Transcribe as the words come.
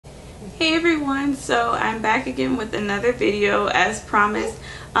Hey everyone, so I'm back again with another video as promised.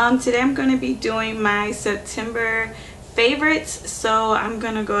 Today I'm going to be doing my September favorites, so I'm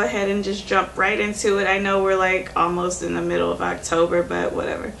going to go ahead and just jump right into it. I know we're like almost in the middle of October, but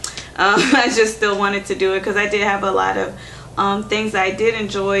whatever. I just still wanted to do it because I did have a lot of things I did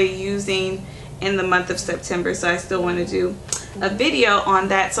enjoy using in the month of September, so I still want to do a video on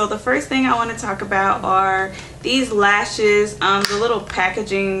that. So the first thing I want to talk about are these lashes. The little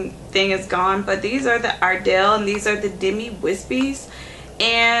packaging thing is gone, but these are the Ardell and these are the Demi Wispies,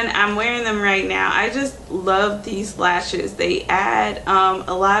 and I'm wearing them right now. I just love these lashes. They add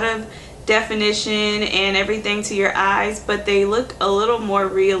a lot of definition and everything to your eyes, but they look a little more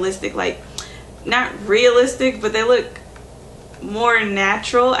realistic, like not realistic, but they look more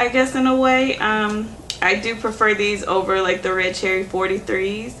natural, I guess, in a way. I do prefer these over like the Red Cherry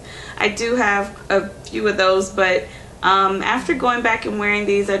 43s. I do have a few of those, but after going back and wearing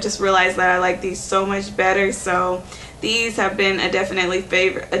these, I just realized that I like these so much better. So these have been definitely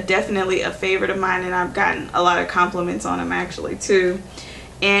a favorite of mine, and I've gotten a lot of compliments on them actually too.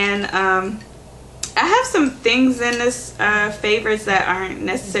 And I have some things in this favorites that aren't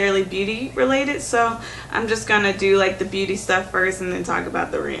necessarily beauty related, so I'm just gonna do like the beauty stuff first and then talk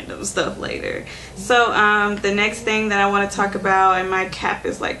about the random stuff later. So the next thing that I want to talk about, and my cap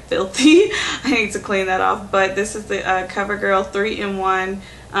is like filthy, I need to clean that off, but this is the CoverGirl 3-in-1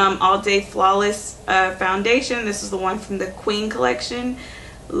 All Day Flawless foundation. This is the one from the Queen collection.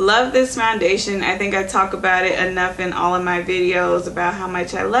 Love this foundation. I think I talk about it enough in all of my videos about how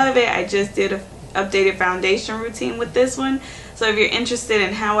much I love it. I just did a updated foundation routine with this one, so if you're interested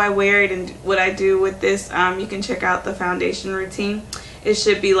in how I wear it and what I do with this, you can check out the foundation routine. It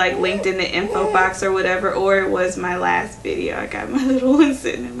should be like linked in the info box or whatever, or it was my last video. I got my little one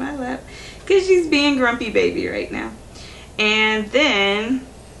sitting in my lap because she's being grumpy baby right now. And then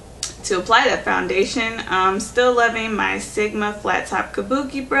to apply that foundation, I'm still loving my Sigma flat top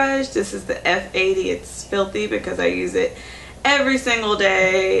kabuki brush. This is the F80. It's filthy because I use it every single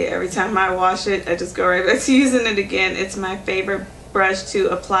day. Every time I wash it, I just go right back to using it again. It's my favorite brush to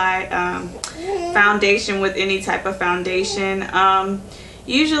apply foundation with any type of foundation.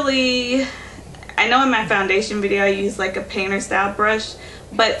 Usually, I know in my foundation video I use like a painter style brush,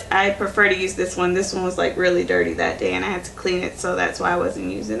 but I prefer to use this one. This one was like really dirty that day and I had to clean it, so that's why I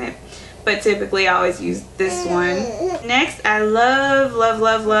wasn't using it. But typically I always use this one. Next, I love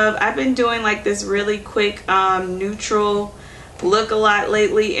I've been doing like this really quick neutral look a lot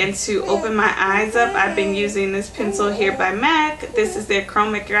lately, and to open my eyes up, I've been using this pencil here by MAC. This is their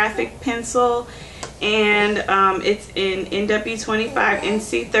chromographic pencil, and it's in NW25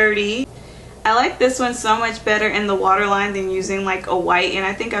 NC30. I like this one so much better in the waterline than using like a white, and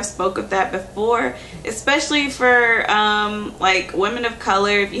I think I've spoke of that before, especially for like women of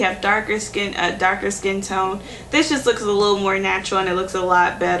color. If you have darker skin tone, this just looks a little more natural, and it looks a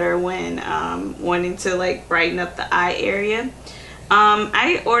lot better when wanting to like brighten up the eye area.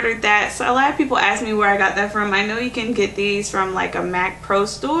 I ordered that, so a lot of people ask me where I got that from. I know you can get these from like a MAC Pro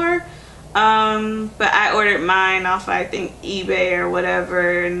store, but I ordered mine off, I think, eBay or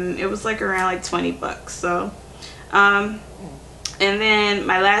whatever, and it was like around like 20 bucks. So and then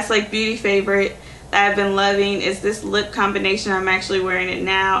my last like beauty favorite that I've been loving is this lip combination. I'm actually wearing it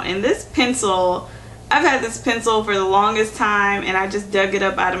now, and this pencil, I've had this pencil for the longest time, and I just dug it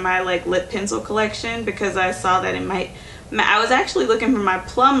up out of my like lip pencil collection because I saw that it might, I was actually looking for my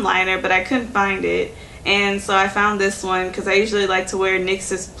plum liner, but I couldn't find it. And so I found this one because I usually like to wear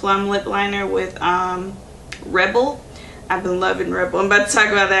NYX's plum lip liner with Rebel. I've been loving Rebel. I'm about to talk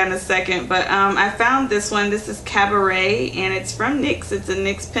about that in a second. But I found this one. This is Cabaret, and it's from NYX. It's a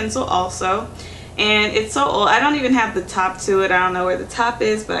NYX pencil also. And it's so old. I don't even have the top to it. I don't know where the top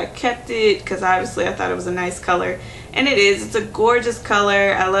is, but I kept it because obviously I thought it was a nice color. And it is. It's a gorgeous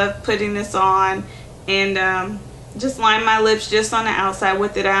color. I love putting this on and just line my lips just on the outside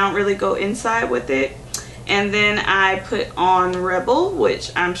with it. I don't really go inside with it. And then I put on Rebel,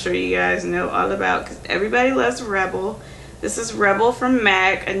 which I'm sure you guys know all about because everybody loves Rebel. This is Rebel from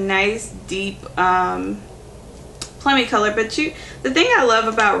MAC, a nice deep plummy color. But the thing I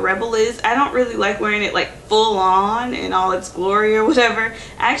love about Rebel is I don't really like wearing it like full on in all its glory or whatever.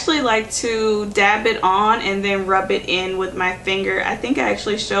 I actually like to dab it on and then rub it in with my finger. I think I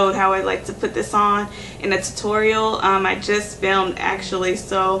actually showed how I like to put this on in a tutorial I just filmed actually,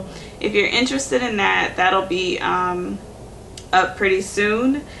 so if you're interested in that, that'll be up pretty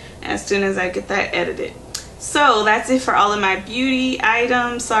soon as I get that edited. So that's it for all of my beauty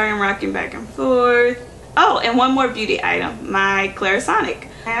items. Sorry I'm rocking back and forth. Oh, and one more beauty item, my Clarisonic.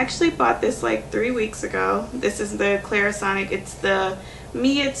 I actually bought this like 3 weeks ago. This is the Clarisonic. It's the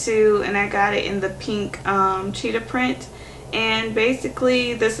Mia too, and I got it in the pink cheetah print. And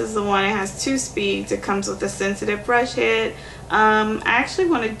basically this is the one. It has 2 speeds. It comes with a sensitive brush head. I actually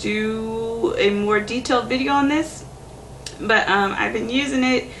want to do a more detailed video on this, but I've been using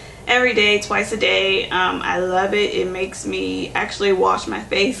it every day, twice a day. I love it. It makes me actually wash my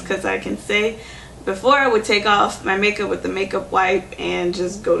face, because I can say before I would take off my makeup with the makeup wipe and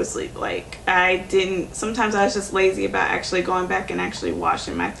just go to sleep. Like, sometimes I was just lazy about actually going back and actually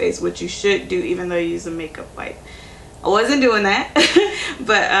washing my face, which you should do even though you use a makeup wipe. I wasn't doing that.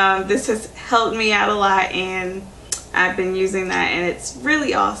 But this has helped me out a lot, and I've been using that, and it's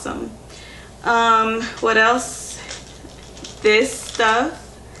really awesome. What else? This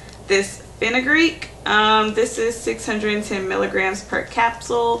stuff, this fenugreek. This is 610 milligrams per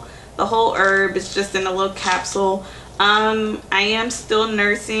capsule. The whole herb is just in a little capsule. I am still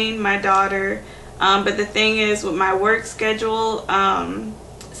nursing my daughter, but the thing is, with my work schedule,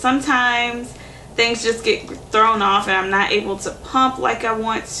 sometimes things just get thrown off and I'm not able to pump like I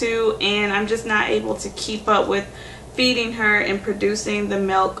want to, and I'm just not able to keep up with feeding her and producing the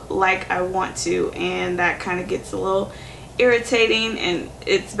milk like I want to, and that kind of gets a little irritating, and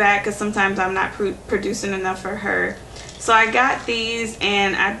it's bad because sometimes I'm not producing enough for her. So I got these,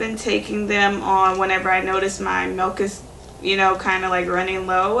 and I've been taking them on whenever I notice my milk is, you know, kind of like running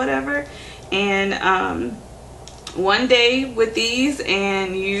low or whatever. And one day with these,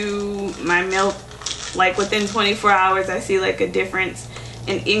 and my milk, like within 24 hours I see like a difference,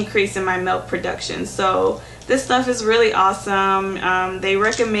 an increase in my milk production. So this stuff is really awesome. They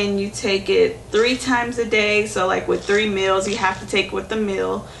recommend you take it 3 times a day. So like with 3 meals, you have to take it with the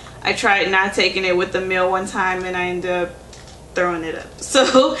meal. I tried not taking it with the meal one time, and I ended up throwing it up.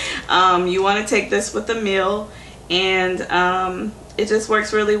 So you want to take this with the meal, and it just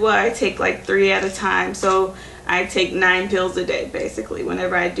works really well. I take like 3 at a time, so I take 9 pills a day basically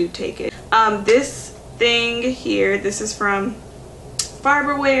whenever I do take it. This thing here, this is from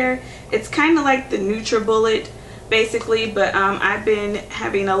Farberware. It's kind of like the NutriBullet basically, but I've been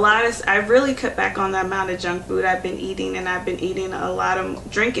having I've really cut back on the amount of junk food I've been eating, and I've been eating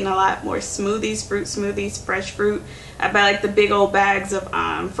drinking a lot more smoothies, fruit smoothies, fresh fruit. I buy like the big old bags of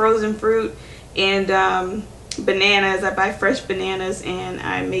frozen fruit, and bananas. I buy fresh bananas, and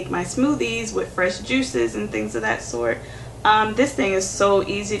I make my smoothies with fresh juices and things of that sort. This thing is so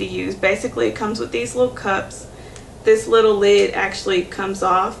easy to use. Basically it comes with these little cups. This little lid actually comes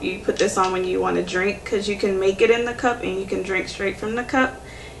off. You put this on when you want to drink, because you can make it in the cup and you can drink straight from the cup.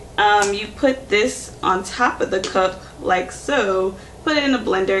 You put this on top of the cup like so, put it in a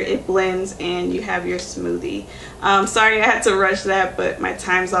blender, it blends, and you have your smoothie. Sorry I had to rush that, but my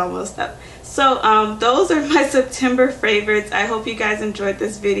time's almost up. So those are my September favorites. I hope you guys enjoyed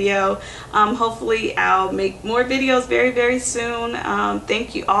this video. Hopefully I'll make more videos very, very soon.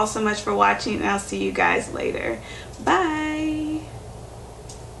 Thank you all so much for watching, and I'll see you guys later. Bye.